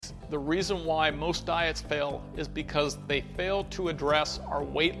the reason why most diets fail is because they fail to address our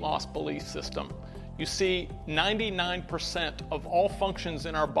weight loss belief system. You see, 99% of all functions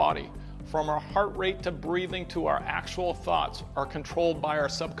in our body, from our heart rate to breathing to our actual thoughts, are controlled by our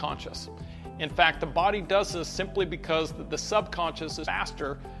subconscious. In fact, the body does this simply because the subconscious is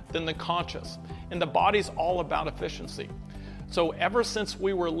faster than the conscious, and the body's all about efficiency. So ever since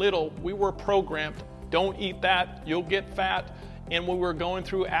we were little, we were programmed, don't eat that, you'll get fat. And when we were going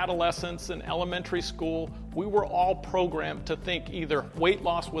through adolescence and elementary school, we were all programmed to think either weight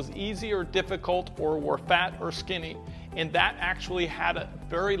loss was easy or difficult, or we're fat or skinny. And that actually had a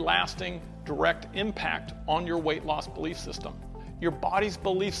very lasting, direct impact on your weight loss belief system. Your body's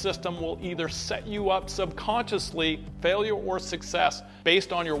belief system will either set you up subconsciously, failure or success,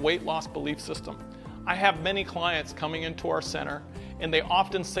 based on your weight loss belief system. I have many clients coming into our center, and they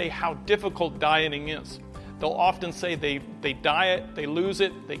often say how difficult dieting is. They'll often say they diet, they lose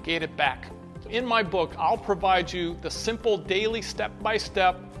it, they gain it back. In my book, I'll provide you the simple daily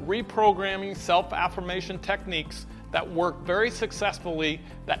step-by-step reprogramming self-affirmation techniques that work very successfully,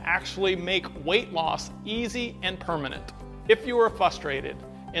 that actually make weight loss easy and permanent. If you are frustrated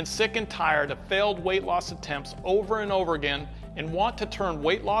and sick and tired of failed weight loss attempts over and over again and want to turn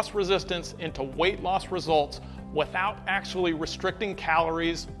weight loss resistance into weight loss results without actually restricting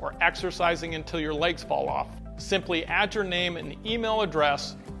calories or exercising until your legs fall off, simply add your name and email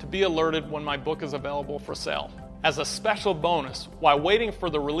address to be alerted when my book is available for sale. As a special bonus, while waiting for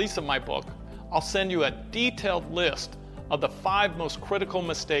the release of my book, I'll send you a detailed list of the 5 most critical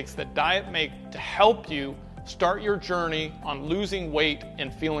mistakes that diet make to help you start your journey on losing weight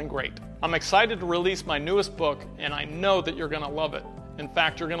and feeling great. I'm excited to release my newest book, and I know that you're going to love it. In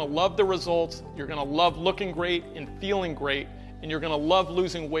fact, you're going to love the results, you're going to love looking great and feeling great, and you're going to love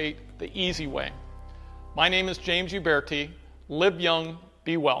losing weight the easy way. My name is James Uberti. Live young,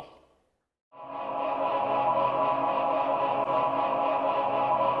 be well.